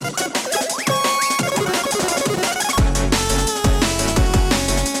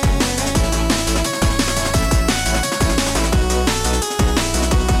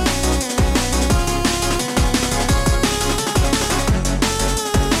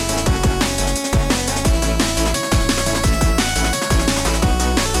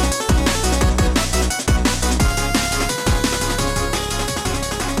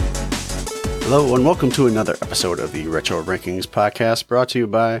Hello and welcome to another episode of the Retro Rankings podcast brought to you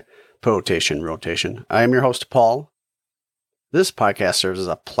by Potation Rotation. I am your host, Paul. This podcast serves as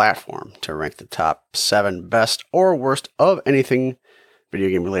a platform to rank the top 7 best or worst of anything video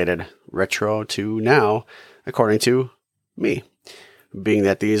game related, retro to now, according to me. Being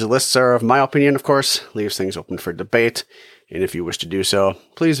that these lists are of my opinion, of course, leaves things open for debate. And if you wish to do so,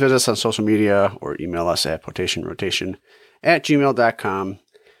 please visit us on social media or email us at potationrotation@gmail.com.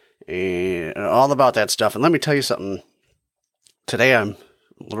 And all about that stuff. And let me tell you something. Today I'm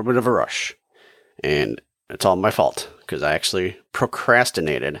a little bit of a rush. And it's all my fault because I actually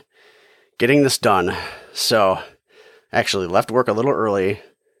procrastinated getting this done. So I actually left work a little early,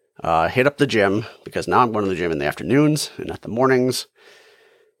 hit up the gym because now I'm going to the gym in the afternoons and not the mornings.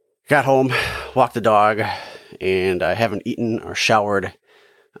 Got home, walked the dog, and I haven't eaten or showered.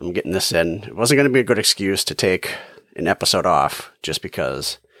 I'm getting this in. It wasn't going to be a good excuse to take an episode off just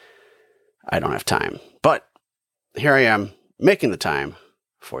because I don't have time. But here I am, making the time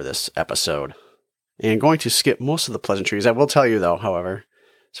for this episode. And going to skip most of the pleasantries. I will tell you, though, however,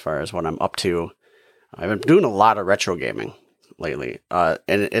 as far as what I'm up to, I've been doing a lot of retro gaming lately. And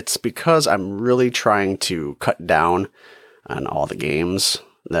it's because I'm really trying to cut down on all the games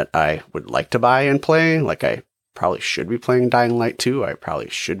that I would like to buy and play. Like, I probably should be playing Dying Light 2. I probably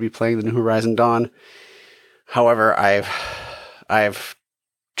should be playing the New Horizon Dawn. However, I've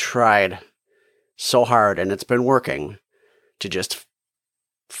tried so hard, and it's been working, to just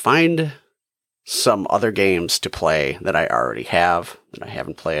find some other games to play that I already have, that I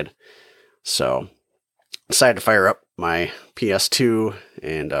haven't played. So I decided to fire up my PS2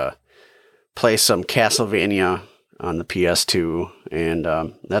 and play some Castlevania on the PS2, and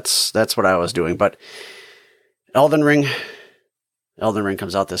that's what I was doing. But Elden Ring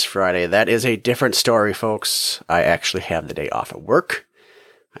comes out this Friday. That is a different story, folks. I actually have the day off at work.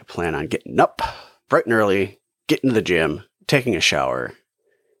 I plan on getting up bright and early, getting to the gym, taking a shower,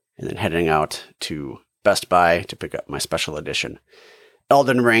 and then heading out to Best Buy to pick up my special edition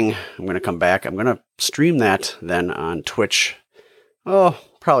Elden Ring. I'm going to come back. I'm going to stream that then on Twitch.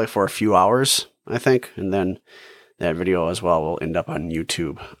 Probably for a few hours, I think. And then that video as well will end up on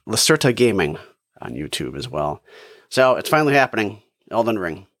YouTube. Lacerta Gaming on YouTube as well. So it's finally happening. Elden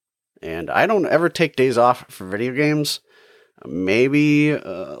Ring. And I don't ever take days off for video games. Maybe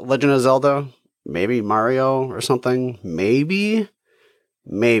Legend of Zelda. Maybe Mario or something. Maybe.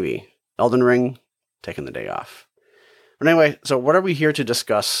 Elden Ring, taking the day off. But anyway, so what are we here to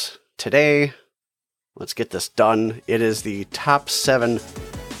discuss today? Let's get this done. It is the top 7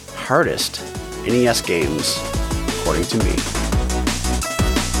 hardest NES games, according to me.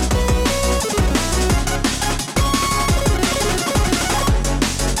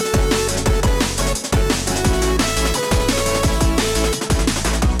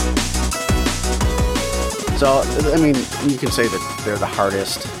 So, I mean, you can say that they're the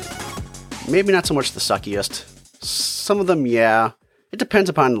hardest. Maybe not so much the suckiest. Some of them, yeah. It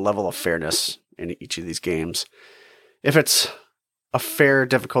depends upon the level of fairness in each of these games. If it's a fair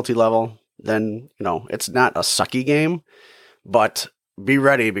difficulty level, then, it's not a sucky game. But be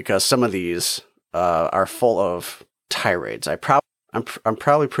ready because some of these are full of tirades. I'm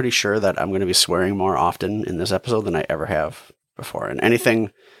probably pretty sure that I'm going to be swearing more often in this episode than I ever have before. And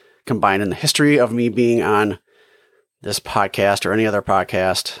anything combined in the history of me being on this podcast or any other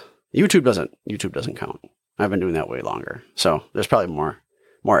podcast, YouTube doesn't count. I've been doing that way longer. So there's probably more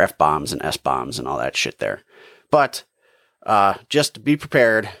F-bombs and S-bombs and all that shit there. But just be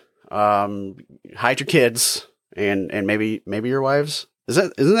prepared. Hide your kids and maybe your wives.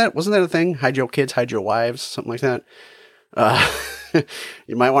 Wasn't that a thing? Hide your kids, hide your wives, something like that.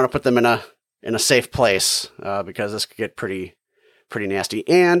 You might want to put them in a safe place because this could get pretty nasty.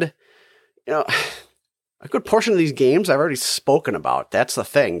 And, a good portion of these games I've already spoken about. That's the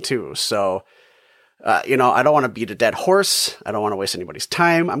thing, too. So, I don't want to beat a dead horse. I don't want to waste anybody's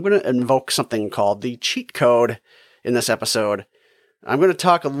time. I'm going to invoke something called the cheat code in this episode. I'm going to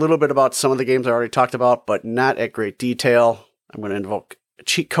talk a little bit about some of the games I already talked about, but not at great detail. I'm going to invoke a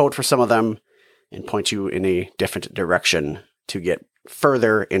cheat code for some of them and point you in a different direction to get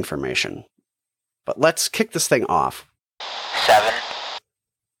further information. But let's kick this thing off. 7.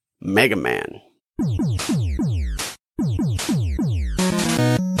 Mega Man.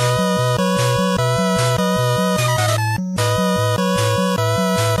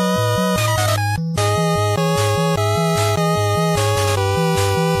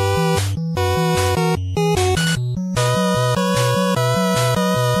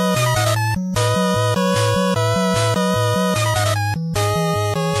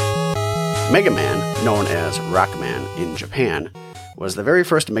 Mega Man, known as Rockman in Japan, was the very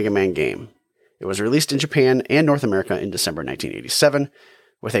first Mega Man game. It was released in Japan and North America in December 1987,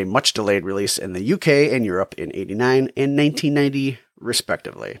 with a much delayed release in the UK and Europe in 89 and 1990,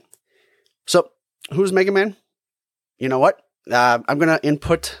 respectively. So, who's Mega Man? You know what? I'm going to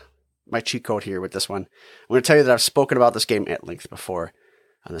input my cheat code here with this one. I'm going to tell you that I've spoken about this game at length before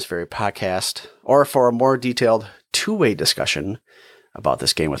on this very podcast, or for a more detailed two-way discussion about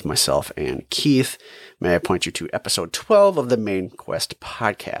this game with myself and Keith, may I point you to episode 12 of the Main Quest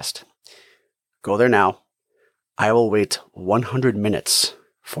podcast. Go there now. I will wait 100 minutes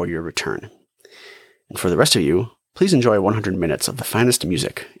for your return. And for the rest of you, please enjoy 100 minutes of the finest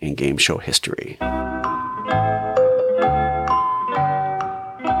music in game show history.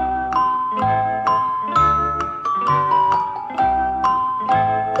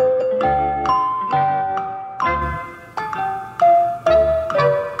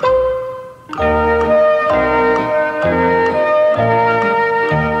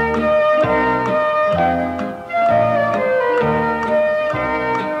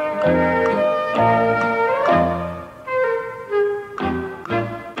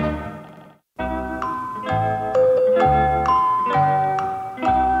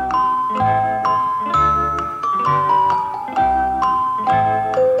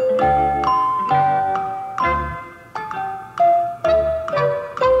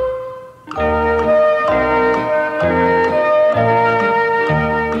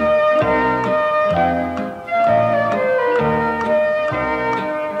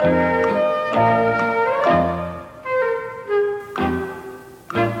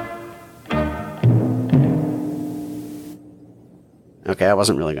 Okay, I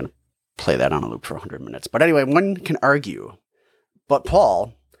wasn't really going to play that on a loop for 100 minutes. But anyway, one can argue, but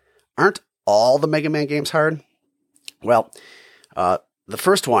Paul, aren't all the Mega Man games hard? Well, the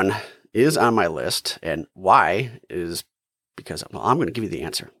first one is on my list, and why is because, well, I'm going to give you the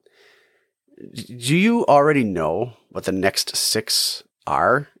answer. Do you already know what the next 6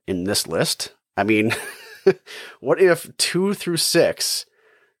 are in this list? I mean, what if 2 through 6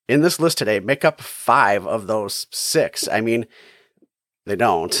 in this list today make up 5 of those 6? I mean, they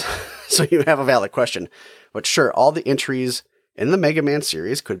don't. So you have a valid question. But sure, all the entries in the Mega Man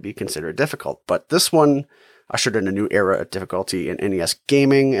series could be considered difficult, but this one ushered in a new era of difficulty in NES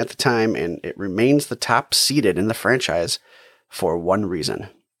gaming at the time, and it remains the top seeded in the franchise for one reason.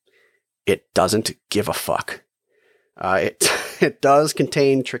 It doesn't give a fuck. It does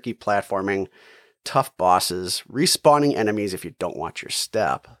contain tricky platforming, tough bosses, respawning enemies if you don't watch your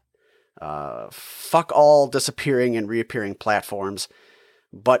step, fuck all disappearing and reappearing platforms.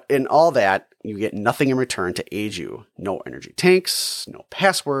 But in all that, you get nothing in return to aid you. No energy tanks, no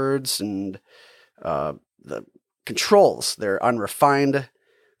passwords, and the controls, they're unrefined,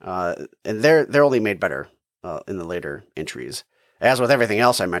 and they're only made better in the later entries. As with everything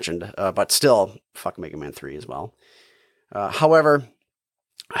else I mentioned, but still, fuck Mega Man 3 as well. However,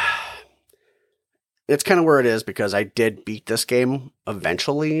 it's kind of where it is because I did beat this game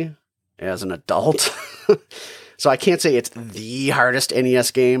eventually as an adult. So I can't say it's the hardest NES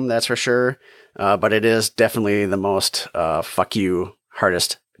game, that's for sure. But it is definitely the most fuck you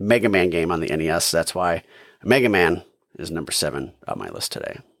hardest Mega Man game on the NES. That's why Mega Man is number 7 on my list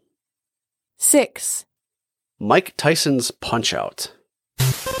today. 6. Mike Tyson's Punch-Out!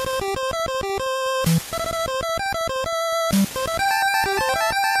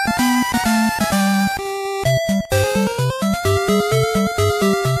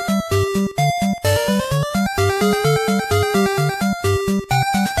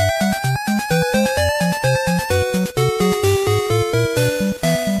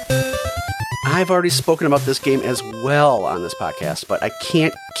 I've already spoken about this game as well on this podcast, but I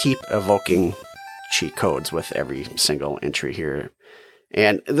can't keep evoking cheat codes with every single entry here.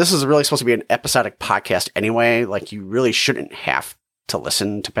 And this is really supposed to be an episodic podcast anyway. Like, you really shouldn't have to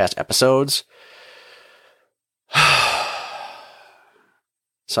listen to past episodes.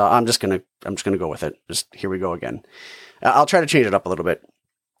 So I'm just gonna go with it. Just here we go again. I'll try to change it up a little bit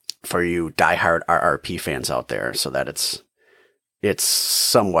for you diehard RRP fans out there, so that it's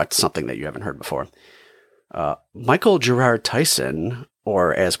somewhat something that you haven't heard before. Michael Gerard Tyson,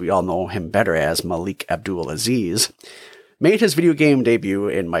 or as we all know him better as Malik Abdul Aziz, made his video game debut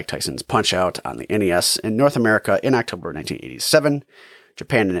in Mike Tyson's Punch-Out! On the NES in North America in October 1987,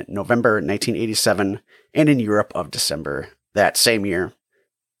 Japan in November 1987, and in Europe of December that same year.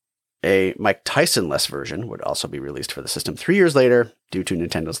 A Mike Tyson-less version would also be released for the system 3 years later due to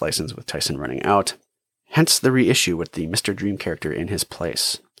Nintendo's license with Tyson running out. Hence the reissue with the Mr. Dream character in his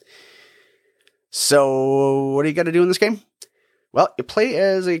place. So, what do you got to do in this game? Well, you play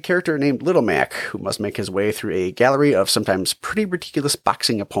as a character named Little Mac, who must make his way through a gallery of sometimes pretty ridiculous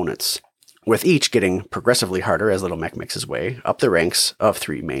boxing opponents. with each getting progressively harder as Little Mac makes his way up the ranks of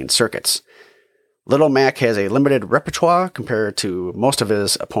 3 main circuits. Little Mac has a limited repertoire compared to most of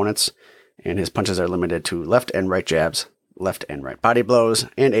his opponents, and his punches are limited to left and right jabs, left and right body blows,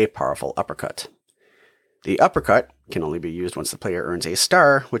 and a powerful uppercut. The uppercut can only be used once the player earns a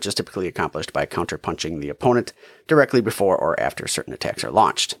star, which is typically accomplished by counter-punching the opponent directly before or after certain attacks are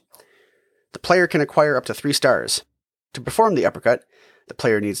launched. The player can acquire up to 3 stars. To perform the uppercut, the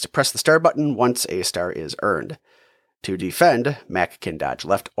player needs to press the star button once a star is earned. To defend, Mac can dodge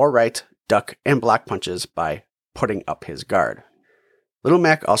left or right, duck, and block punches by putting up his guard. Little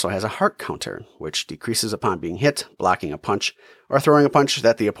Mac also has a heart counter, which decreases upon being hit, blocking a punch, or throwing a punch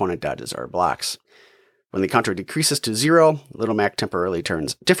that the opponent dodges or blocks. When the counter decreases to 0, Little Mac temporarily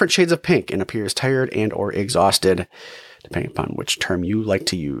turns different shades of pink and appears tired and or exhausted, depending upon which term you like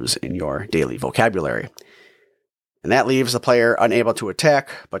to use in your daily vocabulary. And that leaves the player unable to attack,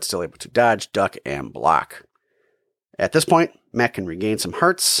 but still able to dodge, duck, and block. At this point, Mac can regain some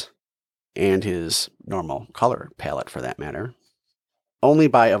hearts, and his normal color palette for that matter, only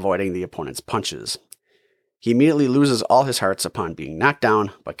by avoiding the opponent's punches. He immediately loses all his hearts upon being knocked down,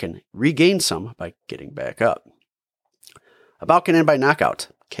 but can regain some by getting back up. A bout can end by knockout,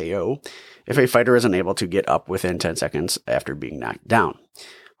 KO, if a fighter is unable to get up within 10 seconds after being knocked down,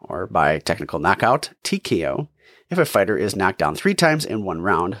 or by technical knockout, TKO, if a fighter is knocked down 3 times in 1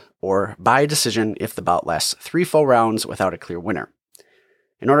 round, or by decision if the bout lasts 3 full rounds without a clear winner.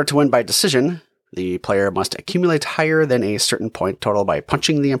 In order to win by decision, the player must accumulate higher than a certain point total by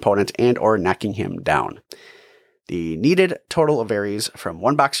punching the opponent and or knocking him down. The needed total varies from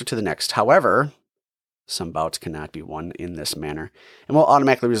one boxer to the next. However, some bouts cannot be won in this manner and will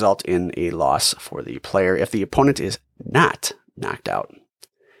automatically result in a loss for the player if the opponent is not knocked out.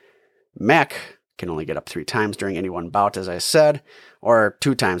 Mac can only get up 3 times during any one bout, as I said, or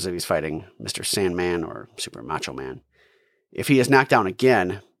 2 times if he's fighting Mr. Sandman or Super Macho Man. If he is knocked down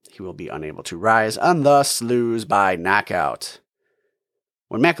again, he will be unable to rise and thus lose by knockout.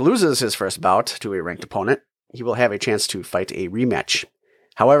 When Mac loses his first bout to a ranked opponent, he will have a chance to fight a rematch.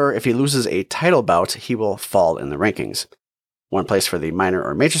 However, if he loses a title bout, he will fall in the rankings. 1 place for the minor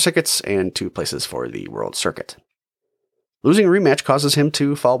or major circuits, and 2 places for the world circuit. Losing a rematch causes him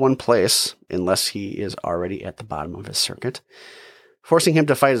to fall 1 place, unless he is already at the bottom of his circuit, forcing him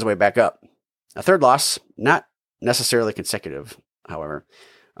to fight his way back up. A 3rd loss, not necessarily consecutive, however,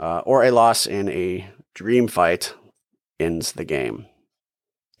 or a loss in a dream fight, ends the game.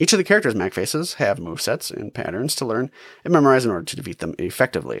 Each of the characters Mac faces have movesets and patterns to learn and memorize in order to defeat them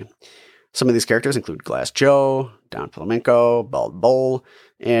effectively. Some of these characters include Glass Joe, Don Flamenco, Bald Bull,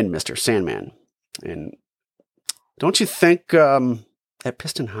 and Mr. Sandman. And don't you think that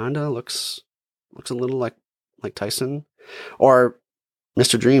Piston Honda looks a little like Tyson? Or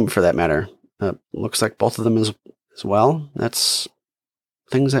Mr. Dream, for that matter. Looks like both of them as well. That's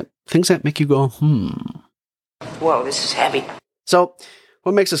things that make you go, Whoa, this is heavy. So,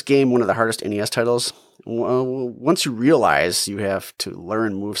 what makes this game one of the hardest NES titles? Well, once you realize you have to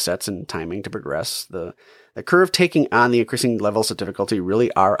learn movesets and timing to progress, the curve taking on the increasing levels of difficulty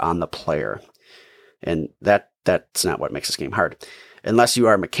really are on the player. And that's not what makes this game hard. Unless you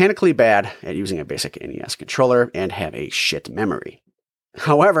are mechanically bad at using a basic NES controller and have a shit memory.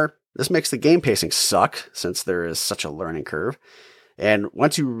 However, this makes the game pacing suck, since there is such a learning curve. And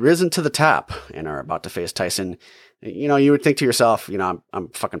once you've risen to the top and are about to face Tyson, you would think to yourself, I'm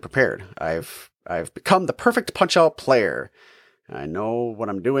fucking prepared. I've become the perfect punch-out player. I know what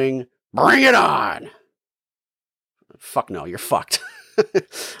I'm doing. Bring it on! Fuck no, you're fucked.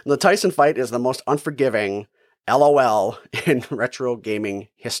 The Tyson fight is the most unforgiving LOL in retro gaming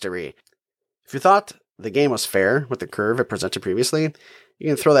history. If you thought the game was fair with the curve it presented previously, you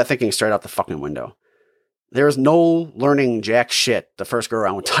can throw that thinking straight out the fucking window. There is no learning jack shit the first go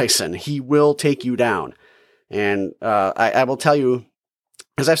around with Tyson. He will take you down. And I will tell you,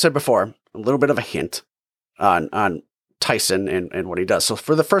 as I've said before, a little bit of a hint on Tyson and what he does. So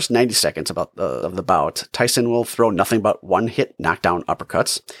for the first 90 seconds of the bout, Tyson will throw nothing but 1-hit knockdown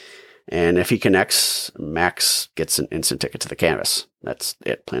uppercuts. And if he connects, Max gets an instant ticket to the canvas. That's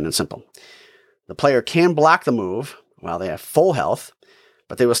it, plain and simple. The player can block the move while they have full health,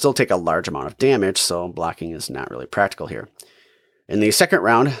 but they will still take a large amount of damage, so blocking is not really practical here. In the second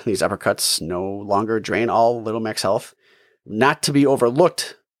round, these uppercuts no longer drain all Little Mac's health. Not to be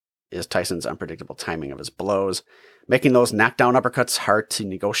overlooked is Tyson's unpredictable timing of his blows, making those knockdown uppercuts hard to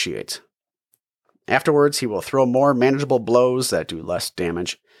negotiate. Afterwards, he will throw more manageable blows that do less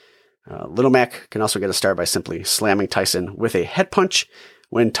damage. Little Mac can also get a start by simply slamming Tyson with a head punch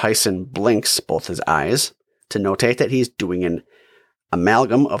when Tyson blinks both his eyes to notate that he's doing an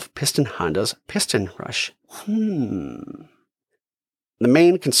amalgam of Piston Honda's Piston Rush. The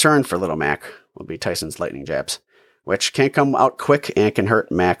main concern for Little Mac will be Tyson's lightning jabs, which can come out quick and can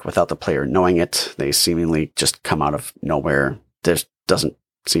hurt Mac without the player knowing it. They seemingly just come out of nowhere. There doesn't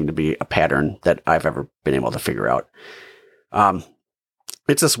seem to be a pattern that I've ever been able to figure out.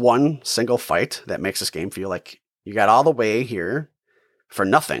 It's this one single fight that makes this game feel like you got all the way here for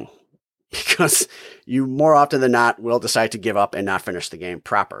nothing, because you more often than not will decide to give up and not finish the game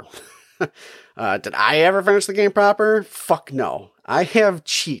proper. Did I ever finish the game proper? Fuck no. I have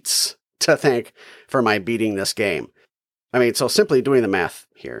cheats to thank for my beating this game. I mean, so simply doing the math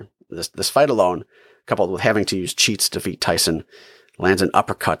here, this fight alone, coupled with having to use cheats to defeat Tyson, lands an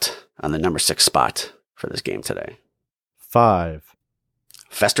uppercut on the number 6 spot for this game today. 5.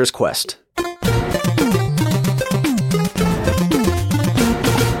 Fester's Quest.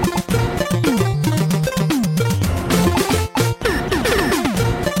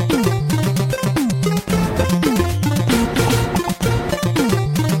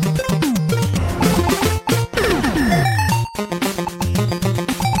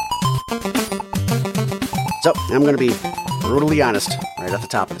 So, I'm going to be brutally honest right at the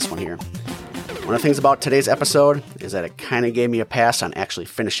top of this one here. One of the things about today's episode is that it kind of gave me a pass on actually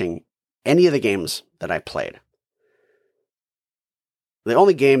finishing any of the games that I played. The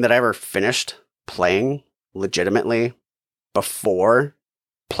only game that I ever finished playing legitimately before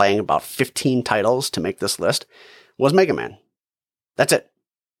playing about 15 titles to make this list was Mega Man. That's it.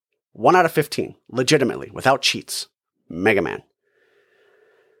 1 out of 15, legitimately, without cheats. Mega Man.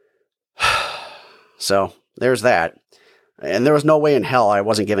 So, there's that. And there was no way in hell I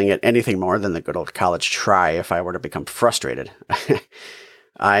wasn't giving it anything more than the good old college try if I were to become frustrated.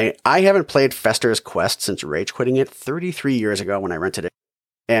 I haven't played Fester's Quest since rage quitting it 33 years ago when I rented it.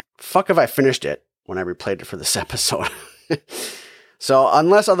 And fuck if I finished it when I replayed it for this episode. So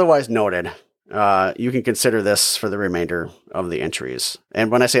unless otherwise noted, you can consider this for the remainder of the entries. And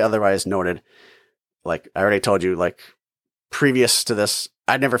when I say otherwise noted, like I already told you, like previous to this,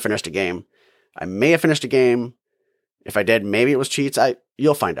 I'd never finished a game. I may have finished a game. If I did, maybe it was cheats.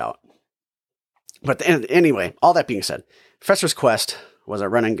 You'll find out. But anyway, all that being said, Fester's Quest was a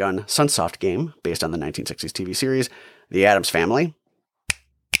run-and-gun Sunsoft game based on the 1960s TV series The Addams Family,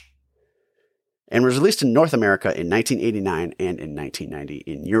 and was released in North America in 1989 and in 1990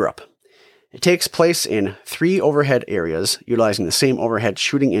 in Europe. It takes place in 3 overhead areas, utilizing the same overhead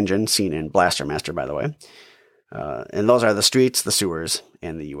shooting engine seen in Blaster Master, by the way. And those are the streets, the sewers,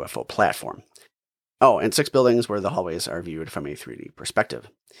 and the UFO platform. Oh, and 6 buildings where the hallways are viewed from a 3D perspective.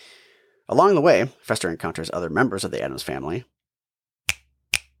 Along the way, Fester encounters other members of the Addams family,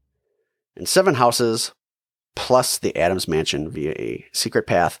 and 7 houses, plus the Addams mansion via a secret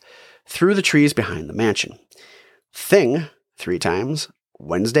path through the trees behind the mansion. Thing, 3 times,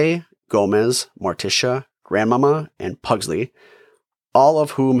 Wednesday, Gomez, Morticia, Grandmama, and Pugsley, all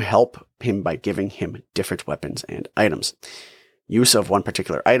of whom help him by giving him different weapons and items. Use of one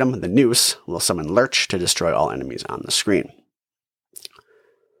particular item, the noose, will summon Lurch to destroy all enemies on the screen.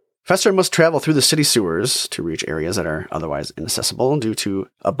 Fester must travel through the city sewers to reach areas that are otherwise inaccessible due to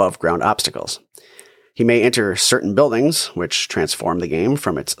above-ground obstacles. He may enter certain buildings, which transform the game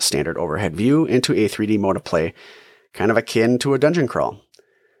from its standard overhead view into a 3D mode of play, kind of akin to a dungeon crawl.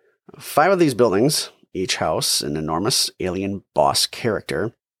 5 of these buildings, each house an enormous alien boss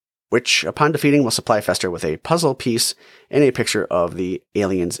character, which, upon defeating, will supply Fester with a puzzle piece and a picture of the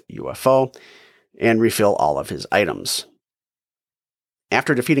alien's UFO, and refill all of his items.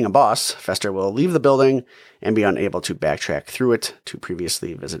 After defeating a boss, Fester will leave the building and be unable to backtrack through it to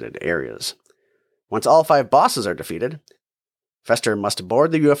previously visited areas. Once all 5 bosses are defeated, Fester must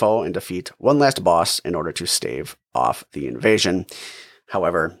board the UFO and defeat one last boss in order to stave off the invasion.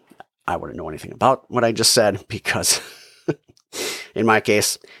 However, I wouldn't know anything about what I just said because, in my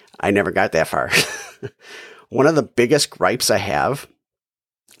case, I never got that far. One of the biggest gripes I have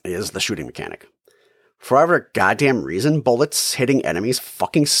is the shooting mechanic. For whatever goddamn reason, bullets hitting enemies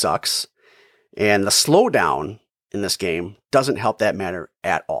fucking sucks. And the slowdown in this game doesn't help that matter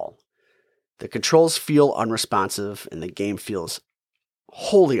at all. The controls feel unresponsive and the game feels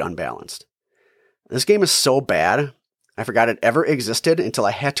wholly unbalanced. This game is so bad, I forgot it ever existed until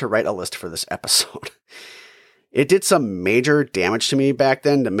I had to write a list for this episode. It did some major damage to me back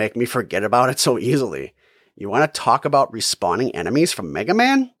then to make me forget about it so easily. You want to talk about respawning enemies from Mega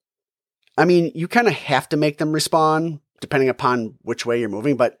Man? I mean, you kind of have to make them respawn, depending upon which way you're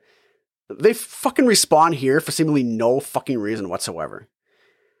moving, but they fucking respawn here for seemingly no fucking reason whatsoever.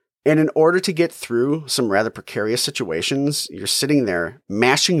 And in order to get through some rather precarious situations, you're sitting there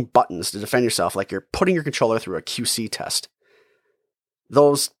mashing buttons to defend yourself like you're putting your controller through a QC test.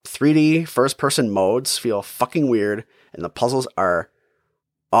 Those 3D first-person modes feel fucking weird, and the puzzles are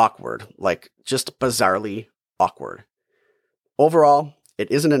awkward, like just bizarrely awkward. Overall, it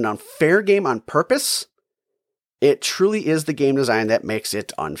isn't an unfair game on purpose. It truly is the game design that makes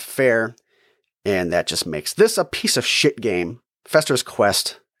it unfair, and that just makes this a piece of shit game. Fester's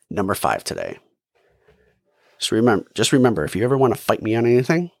Quest number 5 today. Just remember, if you ever want to fight me on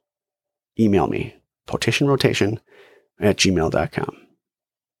anything, email me, potationrotation@gmail.com.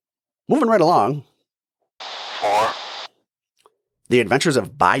 Moving right along. 4. The Adventures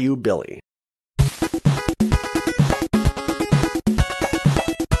of Bayou Billy.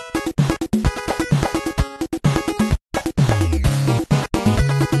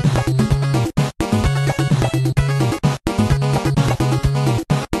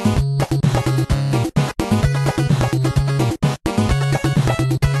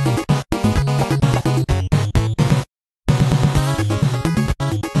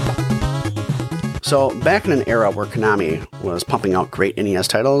 So, back in an era where Konami was pumping out great NES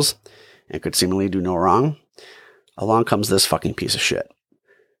titles and could seemingly do no wrong, along comes this fucking piece of shit.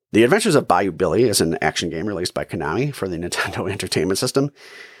 The Adventures of Bayou Billy is an action game released by Konami for the Nintendo Entertainment System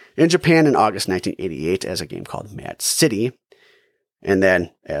in Japan in August 1988 as a game called Mad City, and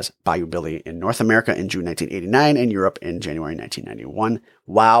then as Bayou Billy in North America in June 1989 and Europe in January 1991.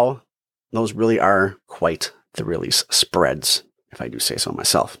 Wow, those really are quite the release spreads, if I do say so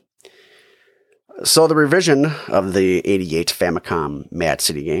myself. So the revision of the 88 Famicom Mad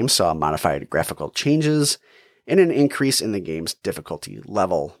City game saw modified graphical changes and an increase in the game's difficulty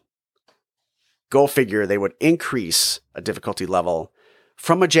level. Go figure, they would increase a difficulty level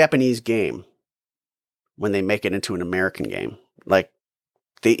from a Japanese game when they make it into an American game. Like,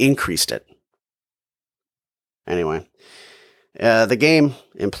 they increased it. Anyway, the game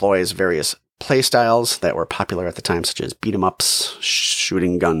employs various playstyles that were popular at the time, such as beat-em-ups,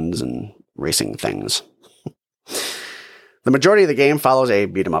 shooting guns, and racing things. The majority of the game follows a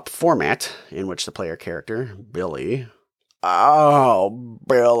beat-em-up format in which the player character, Billy,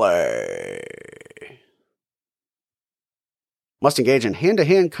 must engage in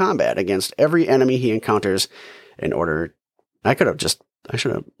hand-to-hand combat against every enemy he encounters in order... I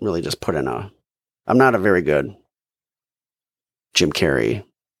should have really just put in I'm not a very good Jim Carrey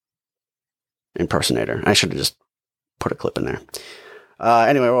impersonator. I should have just put a clip in there.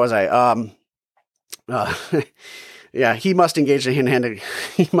 Anyway, what was I? Yeah, he must engage in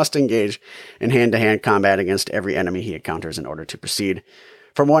hand-to-hand combat against every enemy he encounters in order to proceed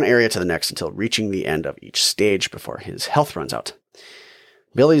from one area to the next until reaching the end of each stage before his health runs out.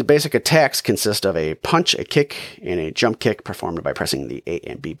 Billy's basic attacks consist of a punch, a kick, and a jump kick performed by pressing the A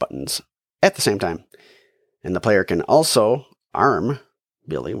and B buttons at the same time. And the player can also arm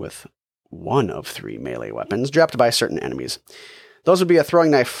Billy with one of 3 melee weapons dropped by certain enemies. Those would be a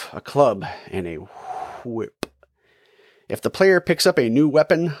throwing knife, a club, and a whip. If the player picks up a new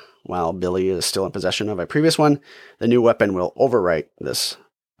weapon while Billy is still in possession of a previous one, the new weapon will overwrite this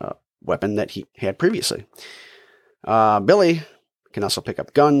weapon that he had previously. Billy can also pick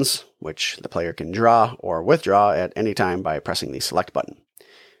up guns, which the player can draw or withdraw at any time by pressing the select button.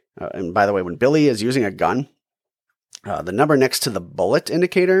 And by the way, when Billy is using a gun, the number next to the bullet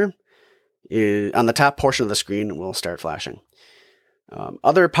indicator on the top portion of the screen will start flashing.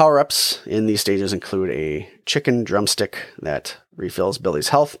 Other power-ups in these stages include a chicken drumstick that refills Billy's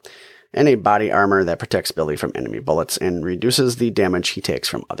health, and a body armor that protects Billy from enemy bullets and reduces the damage he takes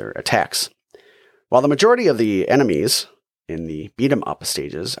from other attacks. While the majority of the enemies in the beat-em-up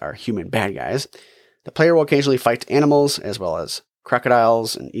stages are human bad guys, the player will occasionally fight animals as well as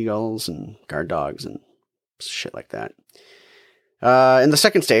crocodiles and eagles and guard dogs and shit like that. In the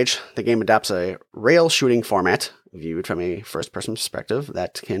second stage, the game adopts a rail shooting format viewed from a first-person perspective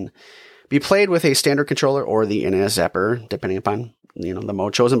that can be played with a standard controller or the NES zapper, depending upon the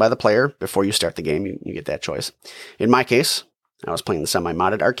mode chosen by the player. Before you start the game, you get that choice. In my case, I was playing the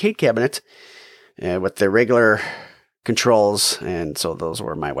semi-modded arcade cabinet with the regular controls, and so those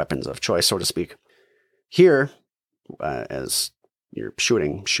were my weapons of choice, so to speak. Here, as you're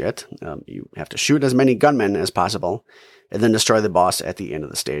shooting shit, you have to shoot as many gunmen as possible, and then destroy the boss at the end of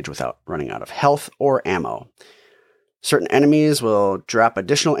the stage without running out of health or ammo. Certain enemies will drop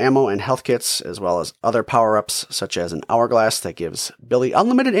additional ammo and health kits, as well as other power-ups, such as an hourglass that gives Billy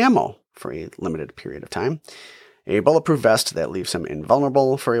unlimited ammo for a limited period of time, a bulletproof vest that leaves him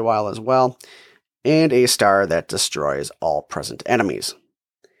invulnerable for a while as well, and a star that destroys all present enemies.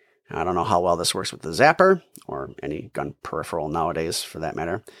 I don't know how well this works with the zapper, or any gun peripheral nowadays for that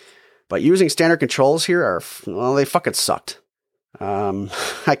matter, but using standard controls here they fucking sucked.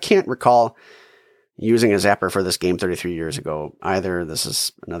 I can't recall, using a zapper for this game 33 years ago either. This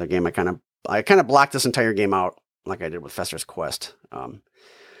is another game I kind of blocked this entire game out like I did with Fester's Quest.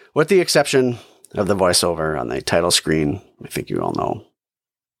 With the exception of the voiceover on the title screen. I think you all know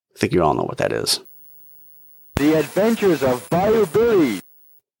what that is. The Adventures of Bayou Billy.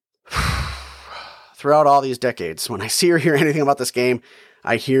 Throughout all these decades, when I see or hear anything about this game,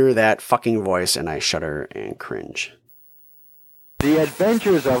 I hear that fucking voice and I shudder and cringe. The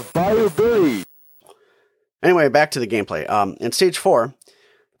Adventures of Bayou Billy. Anyway, back to the gameplay. In Stage 4,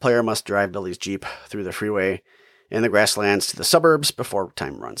 the player must drive Billy's Jeep through the freeway in the grasslands to the suburbs before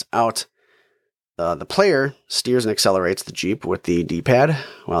time runs out. The player steers and accelerates the Jeep with the D-pad,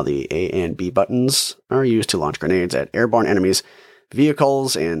 while the A and B buttons are used to launch grenades at airborne enemies,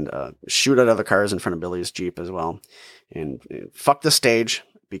 vehicles, and shoot at other cars in front of Billy's Jeep as well. And fuck the stage,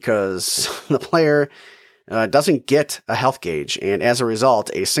 because the player doesn't get a health gauge, and as a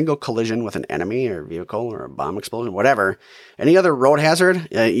result, a single collision with an enemy or vehicle or a bomb explosion, whatever, any other road hazard,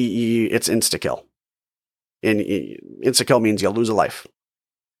 it's insta-kill. And insta-kill means you'll lose a life.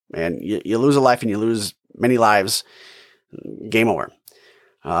 And you lose a life and you lose many lives. Game over.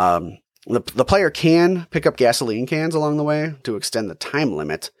 The player can pick up gasoline cans along the way to extend the time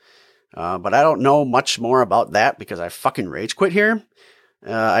limit. But I don't know much more about that because I fucking rage quit here.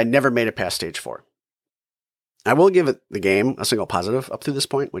 I never made it past Stage 4. I will give the game a single positive up to this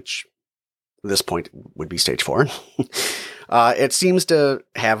point, which this point would be Stage 4. It seems to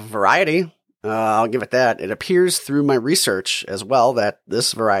have variety. I'll give it that. It appears through my research as well that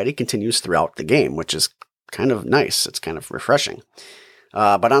this variety continues throughout the game, which is kind of nice. It's kind of refreshing.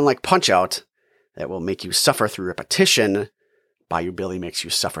 But unlike Punch-Out, that will make you suffer through repetition, Bayou Billy makes you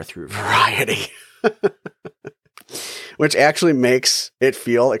suffer through variety. Which actually makes it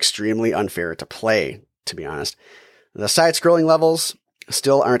feel extremely unfair to play, to be honest. The side-scrolling levels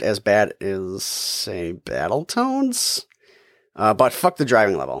still aren't as bad as, say, Battletoads. But fuck the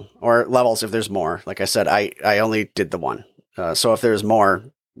driving level, or levels if there's more. Like I said, I only did the one. So if there's more,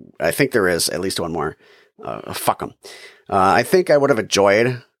 I think there is at least one more. Fuck them. I think I would have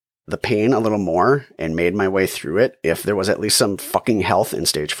enjoyed the pain a little more and made my way through it if there was at least some fucking health in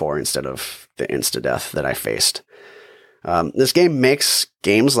Stage 4 instead of the insta-death that I faced. This game makes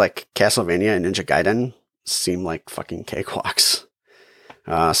games like Castlevania and Ninja Gaiden seem like fucking cakewalks.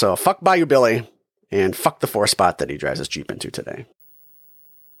 So fuck Bayou Billy. And fuck the 4-spot that he drives his Jeep into today.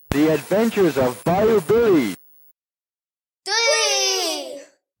 The Adventures of Bayou Billy. 3.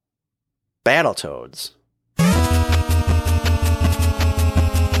 Battletoads.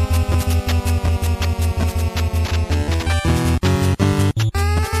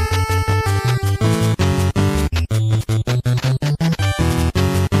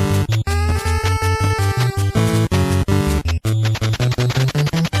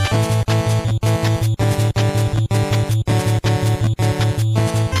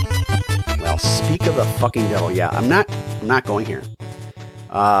 Fucking devil. Yeah, I'm not going here.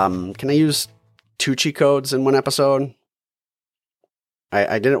 Can I use 2 cheat codes in one episode?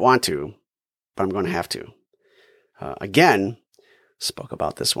 I didn't want to, but I'm going to have to. Again, spoke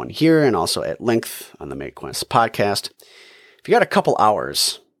about this one here and also at length on the Make Quest podcast. If you got a couple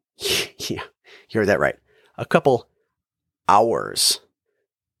hours, yeah, you heard that right. A couple hours.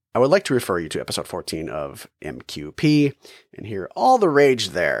 I would like to refer you to episode 14 of MQP and hear all the rage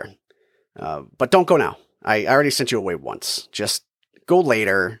there. But don't go now. I already sent you away once. Just go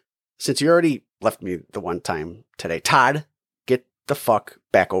later. Since you already left me the one time today. Todd, get the fuck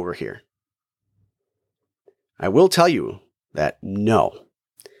back over here. I will tell you that no,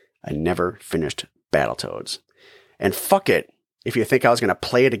 I never finished Battletoads. And fuck it if you think I was going to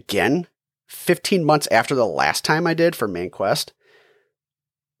play it again 15 months after the last time I did for Main Quest.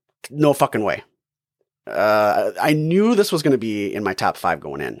 No fucking way. I knew this was going to be in my top 5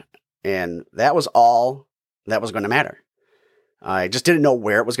 going in. And that was all that was going to matter. I just didn't know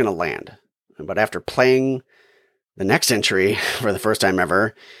where it was going to land. But after playing the next entry for the first time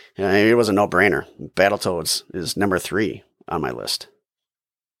ever, it was a no-brainer. Battletoads is number 3 on my list.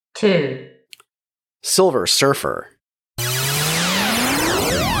 2. Silver Surfer.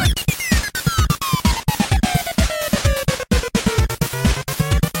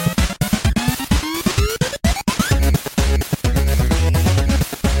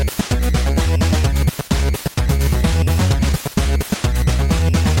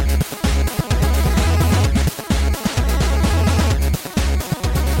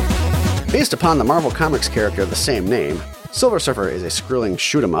 Based upon the Marvel Comics character of the same name, Silver Surfer is a scrolling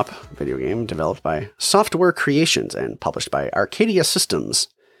shoot-'em-up video game developed by Software Creations and published by Arcadia Systems.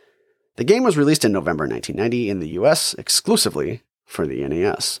 The game was released in November 1990 in the US exclusively for the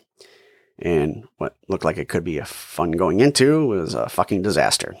NES. And what looked like it could be a fun going into was a fucking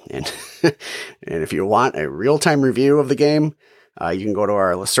disaster. And and if you want a real-time review of the game, you can go to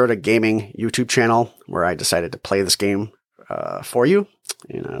our Lacerda Gaming YouTube channel, where I decided to play this game for you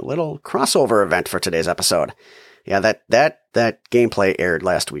in a little crossover event for today's episode. Yeah, that gameplay aired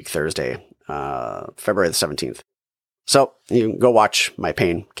last week, Thursday, February the 17th. So you can go watch my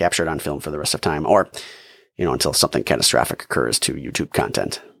pain captured on film for the rest of time, or, until something catastrophic occurs to YouTube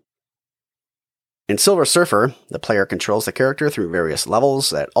content. In Silver Surfer, the player controls the character through various levels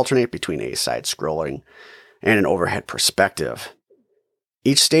that alternate between a side-scrolling and an overhead perspective.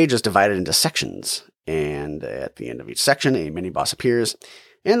 Each stage is divided into sections, and at the end of each section, a mini-boss appears,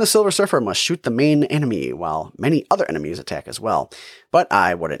 and the Silver Surfer must shoot the main enemy, while many other enemies attack as well. But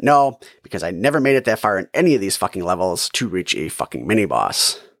I wouldn't know, because I never made it that far in any of these fucking levels to reach a fucking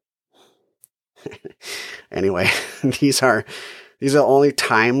mini-boss. Anyway, these are the only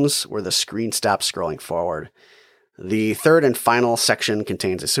times where the screen stops scrolling forward. The third and final section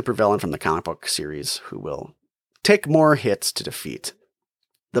contains a supervillain from the comic book series who will take more hits to defeat.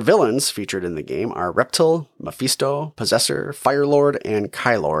 The villains featured in the game are Reptile, Mephisto, Possessor, Firelord, and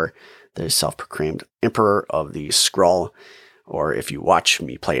Kylor, the self-proclaimed Emperor of the Skrull, or if you watch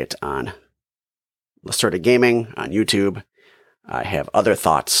me play it on Lacerda Gaming on YouTube, I have other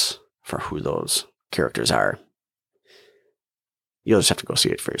thoughts for who those characters are. You'll just have to go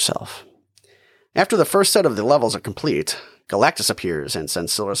see it for yourself. After the first set of the levels are complete, Galactus appears and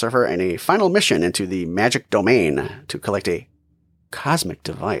sends Silver Surfer on a final mission into the magic domain to collect a cosmic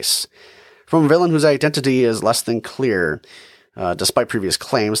device from a villain whose identity is less than clear. Despite previous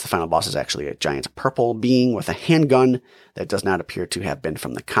claims, the final boss is actually a giant purple being with a handgun that does not appear to have been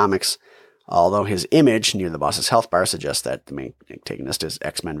from the comics, although his image near the boss's health bar suggests that the main antagonist is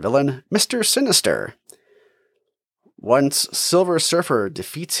X-Men villain Mr. Sinister. Once Silver Surfer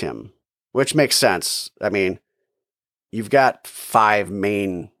defeats him, which makes sense. I mean, you've got 5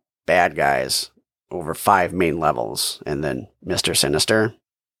 main bad guys over 5 main levels, and then Mr. Sinister,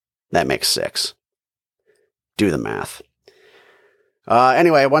 that makes 6. Do the math.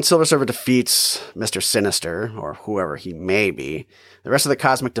 Anyway, once Silver Surfer defeats Mr. Sinister, or whoever he may be, the rest of the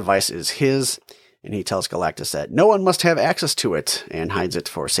cosmic device is his, and he tells Galactus that no one must have access to it, and hides it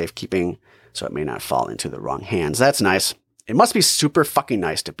for safekeeping, so it may not fall into the wrong hands. That's nice. It must be super fucking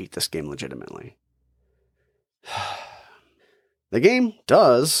nice to beat this game legitimately. The game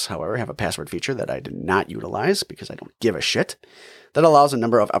does, however, have a password feature that I did not utilize because I don't give a shit, that allows a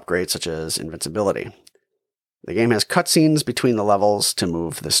number of upgrades such as invincibility. The game has cutscenes between the levels to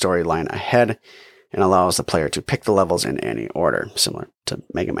move the storyline ahead and allows the player to pick the levels in any order, similar to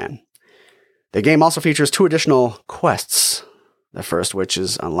Mega Man. The game also features 2 additional quests, the first which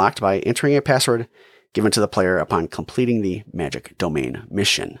is unlocked by entering a password given to the player upon completing the Magic Domain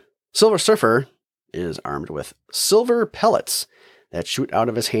mission. Silver Surfer is armed with silver pellets that shoot out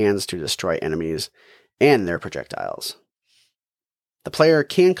of his hands to destroy enemies and their projectiles. The player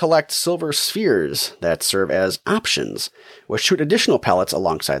can collect silver spheres that serve as options, which shoot additional pellets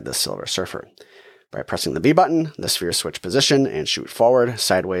alongside the Silver Surfer. By pressing the B button, the spheres switch position and shoot forward,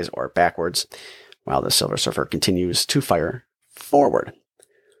 sideways, or backwards, while the Silver Surfer continues to fire forward.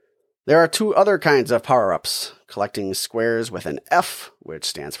 There are 2 other kinds of power-ups. Collecting squares with an F, which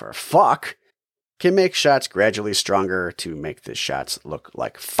stands for fuck, can make shots gradually stronger to make the shots look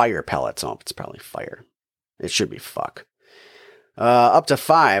like fire pellets. Oh, it's probably fire. It should be fuck. Up to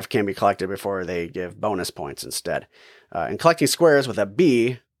 5 can be collected before they give bonus points instead. And collecting squares with a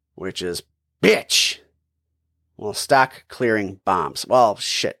B, which is bitch, will stock clearing bombs. Well,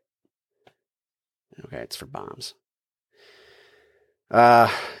 shit. Okay, it's for bombs.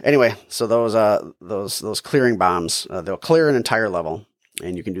 Anyway, so those clearing bombs, they'll clear an entire level,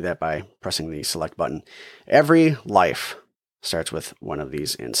 and you can do that by pressing the select button. Every life starts with one of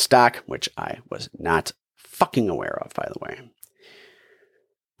these in stock, which I was not fucking aware of, by the way.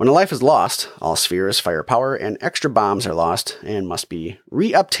 When a life is lost, all spheres, firepower, and extra bombs are lost and must be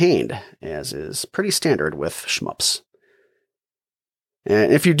re-obtained, as is pretty standard with shmups.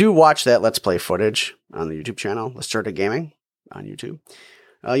 And if you do watch that Let's Play footage on the YouTube channel, Lacerda Gaming on YouTube,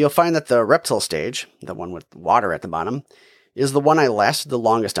 you'll find that the reptile stage, the one with water at the bottom, is the one I lasted the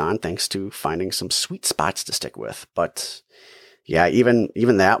longest on thanks to finding some sweet spots to stick with. But yeah, even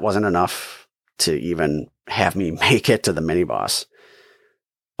that wasn't enough to even have me make it to the mini-boss.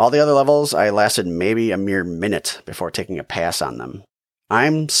 All the other levels, I lasted maybe a mere minute before taking a pass on them.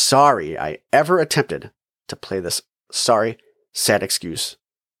 I'm sorry I ever attempted to play this sad excuse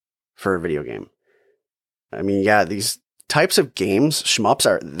for a video game. I mean, yeah, these types of games,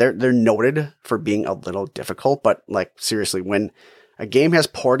 shmups, they're noted for being a little difficult, but like seriously, when a game has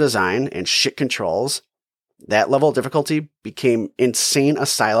poor design and shit controls, that level of difficulty became insane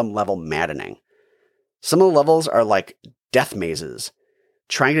asylum level maddening. Some of the levels are like death mazes,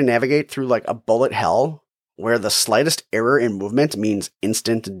 trying to navigate through like a bullet hell where the slightest error in movement means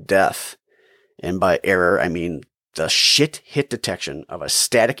instant death. And by error, I mean the shit hit detection of a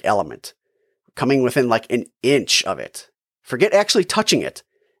static element coming within like an inch of it. Forget actually touching it.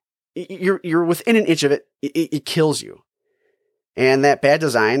 You're within an inch of it. It kills you. And that bad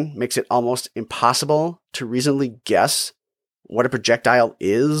design makes it almost impossible to reasonably guess what a projectile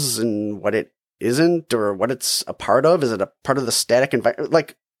is and what it isn't, or what it's a part of. Is it a part of the static environment?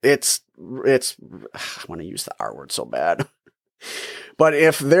 Like, it's, I want to use the R word so bad. But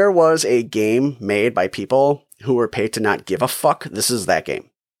if there was a game made by people who were paid to not give a fuck, this is that game.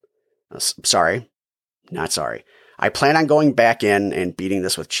 Sorry. Not sorry. I plan on going back in and beating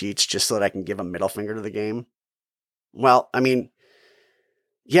this with cheats just so that I can give a middle finger to the game. Well, I mean,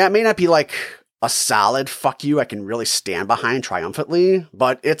 yeah, it may not be like a solid fuck you I can really stand behind triumphantly,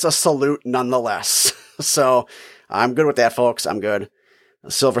 but it's a salute nonetheless. So I'm good with that, folks. I'm good.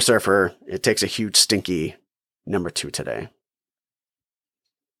 Silver Surfer, it takes a huge stinky number 2 today.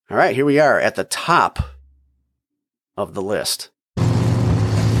 All right, here we are at the top of the list.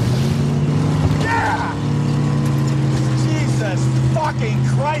 Yeah! Jesus fucking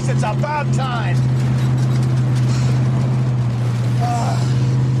Christ, it's about time!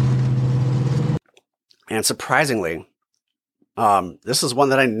 And surprisingly, this is one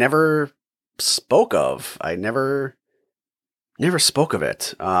that I never spoke of. I never spoke of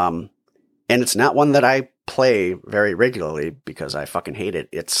it. And it's not one that I play very regularly because I fucking hate it.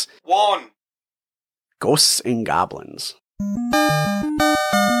 It's 1. Ghosts and Goblins.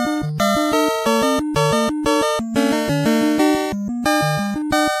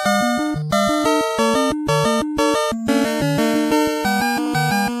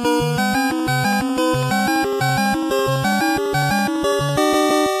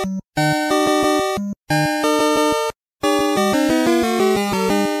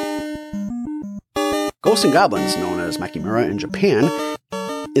 Ghosts and Goblins, known as Makimura in Japan,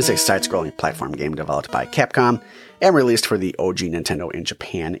 is a side-scrolling platform game developed by Capcom and released for the OG Nintendo in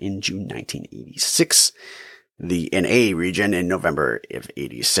Japan in June 1986, the NA region in November of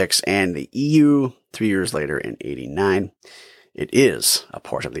 86, and the EU 3 years later in 89. It is a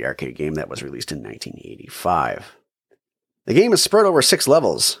port of the arcade game that was released in 1985. The game is spread over 6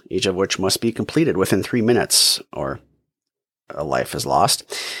 levels, each of which must be completed within 3 minutes, or a life is lost,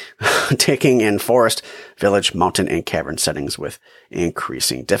 taking in forest, village, mountain, and cavern settings with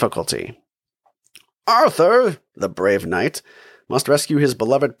increasing difficulty. Arthur, the brave knight, must rescue his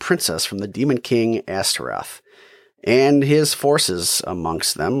beloved princess from the demon king Astaroth, and his forces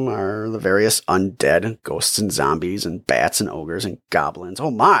amongst them are the various undead, ghosts and zombies, and bats and ogres and goblins.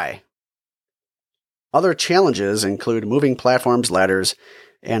 Oh my! Other challenges include moving platforms, ladders,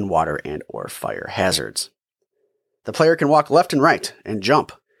 and water and or fire hazards. The player can walk left and right and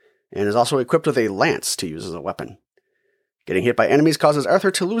jump, and is also equipped with a lance to use as a weapon. Getting hit by enemies causes Arthur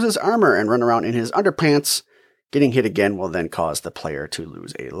to lose his armor and run around in his underpants. Getting hit again will then cause the player to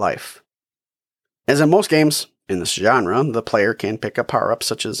lose a life. As in most games in this genre, the player can pick up power-ups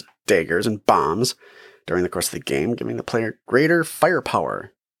such as daggers and bombs during the course of the game, giving the player greater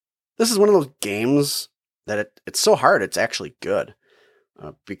firepower. This is one of those games that it's so hard it's actually good.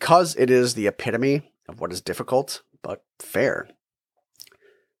 Because it is the epitome of what is difficult, but fair.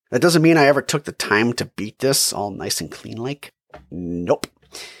 That doesn't mean I ever took the time to beat this all nice and clean like. Nope.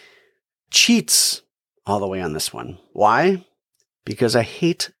 Cheats all the way on this one. Why? Because I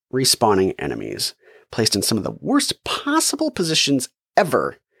hate respawning enemies placed in some of the worst possible positions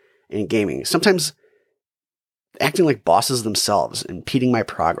ever in gaming. Sometimes acting like bosses themselves, impeding my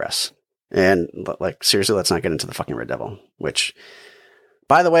progress. And like, seriously, let's not get into the fucking Red Devil, which,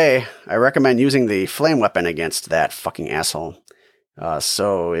 by the way, I recommend using the flame weapon against that fucking asshole.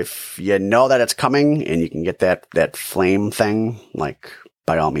 So if you know that it's coming and you can get that flame thing, like,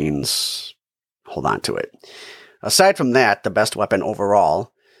 by all means, hold on to it. Aside from that, the best weapon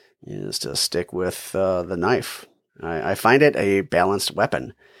overall is to stick with the knife. I find it a balanced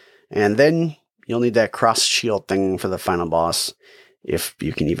weapon. And then you'll need that cross shield thing for the final boss, if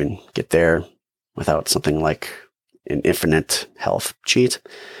you can even get there without something like an infinite health cheat.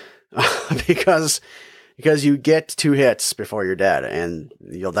 because you get 2 hits before you're dead, and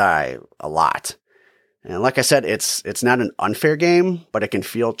you'll die a lot. And like I said, it's not an unfair game, but it can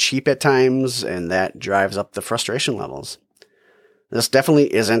feel cheap at times, and that drives up the frustration levels. This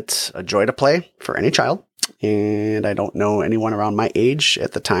definitely isn't a joy to play for any child, and I don't know anyone around my age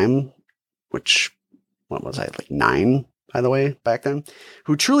at the time, which, what was I, like 9? by the way, back then,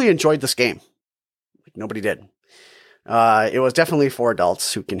 who truly enjoyed this game. Like nobody did. It was definitely for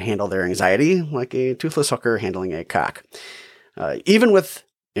adults who can handle their anxiety like a toothless hooker handling a cock. Even with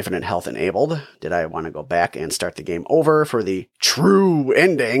infinite health enabled, did I want to go back and start the game over for the true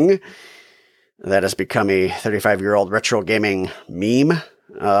ending that has become a 35-year-old retro gaming meme?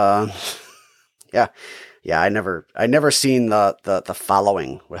 Yeah, I never seen the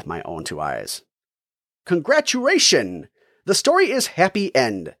following with my own two eyes. Congratulations! The story is happy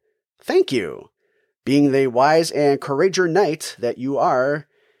end. Thank you. Being the wise and courageous knight that you are,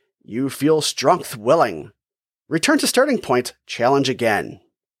 you feel strength willing. Return to starting point, challenge again.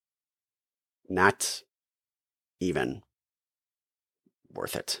 Not even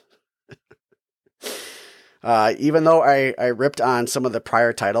worth it. Even though I ripped on some of the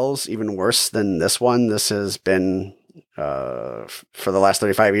prior titles, even worse than this one, this has been, for the last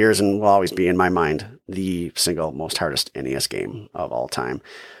 35 years and will always be in my mind, the single most hardest NES game of all time.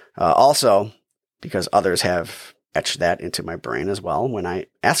 Also, because others have etched that into my brain as well, when I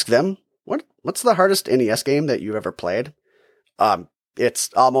ask them, what's the hardest NES game that you've ever played? It's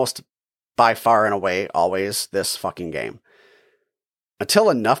almost by far and away always this fucking game. Until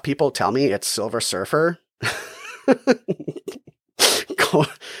enough people tell me it's Silver Surfer,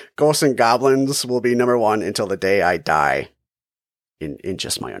 Ghosts and Goblins will be number one until the day I die in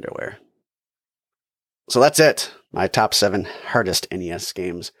just my underwear. So that's it. My top 7 hardest NES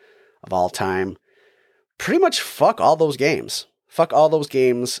games of all time. Pretty much fuck all those games. Fuck all those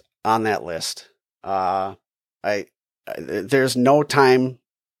games on that list. There's no time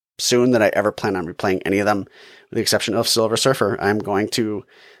soon that I ever plan on replaying any of them, with the exception of Silver Surfer. I'm going to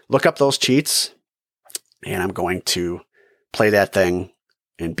look up those cheats, and I'm going to play that thing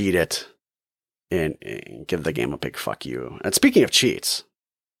and beat it and give the game a big fuck you. And speaking of cheats,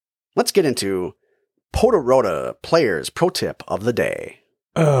 let's get into Podoroda Players Pro Tip of the Day.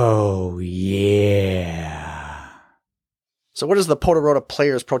 Oh, yeah. So what is the Podoroda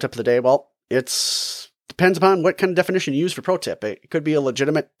Players Pro Tip of the Day? Well, depends upon what kind of definition you use for pro tip. It could be a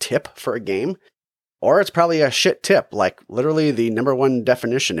legitimate tip for a game, or it's probably a shit tip, like literally the number one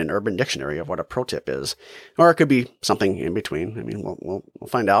definition in Urban Dictionary of what a pro tip is. Or it could be something in between. I mean, we'll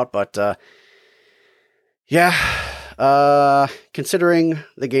find out. But considering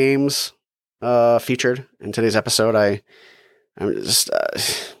the games featured in today's episode,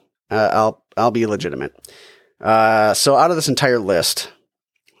 I'll be legitimate. So out of this entire list,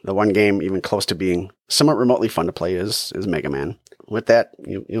 the one game even close to being somewhat remotely fun to play is Mega Man. With that,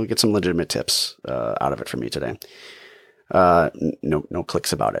 you'll get some legitimate tips out of it from me today. No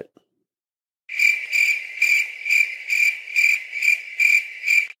clicks about it.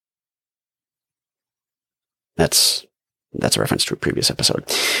 That's a reference to a previous episode.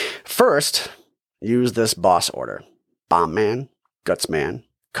 First, use this boss order: Bomb Man, Guts Man,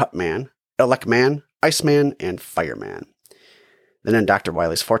 Cut Man, Elec Man, Iceman, and Fireman. Then in Dr.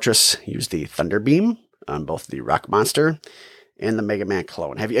 Wily's Fortress, use the Thunder Beam on both the Rock Monster and the Mega Man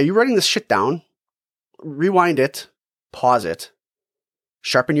clone. Are you writing this shit down? Rewind it, pause it,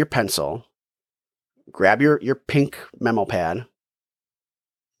 sharpen your pencil, grab your pink memo pad,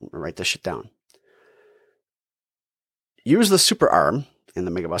 write this shit down. Use the Super Arm and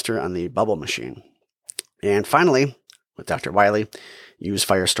the Mega Buster on the Bubble Machine. And finally, with Dr. Wily, use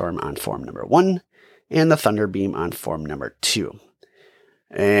Firestorm on form number 1 and the Thunder Beam on form number 2.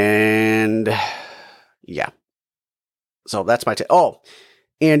 And yeah. So that's my tip. Oh,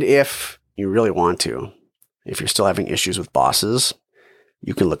 and if you really want to, if you're still having issues with bosses,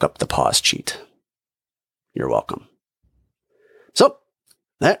 you can look up the pause cheat. You're welcome. So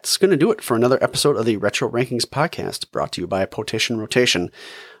that's going to do it for another episode of the Retro Rankings podcast, brought to you by Potation Rotation.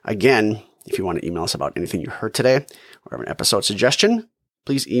 Again, if you want to email us about anything you heard today or have an episode suggestion,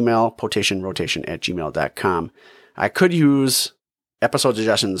 please email potationrotation@gmail.com. I could use episode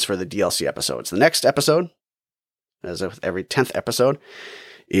suggestions for the DLC episodes. The next episode, as with every 10th episode,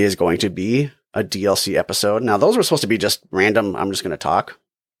 is going to be a DLC episode. Now, those were supposed to be just random, I'm just going to talk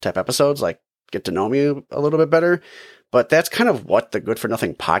type episodes, like get to know me a little bit better. But that's kind of what the Good for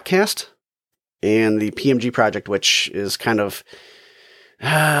Nothing podcast and the PMG project, which is kind of,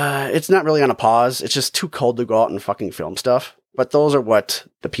 it's not really on a pause. It's just too cold to go out and fucking film stuff. But those are what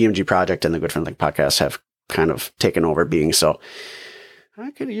the PMG project and the Good for Nothing podcast have kind of taken over being. So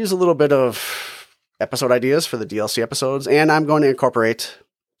I could use a little bit of episode ideas for the DLC episodes, and I'm going to incorporate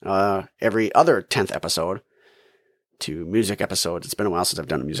every other 10th episode to music episodes. It's been a while since I've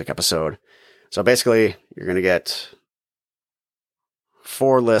done a music episode. So basically, you're going to get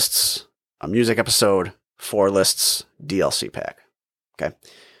 4 lists, a music episode, 4 lists, DLC pack. Okay.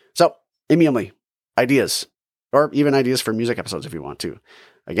 So, email me ideas, or even ideas for music episodes if you want to.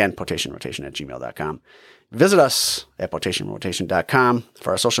 Again, potationrotation@gmail.com. Visit us at potationrotation.com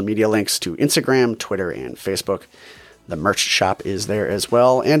for our social media links to Instagram, Twitter, and Facebook. The merch shop is there as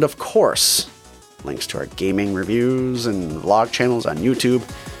well. And of course, links to our gaming reviews and vlog channels on YouTube.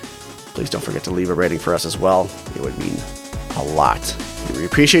 Please don't forget to leave a rating for us as well. It would mean a lot. And we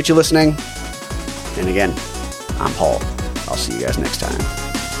appreciate you listening. And again, I'm Paul. I'll see you guys next time.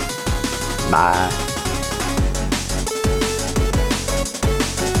 Bye.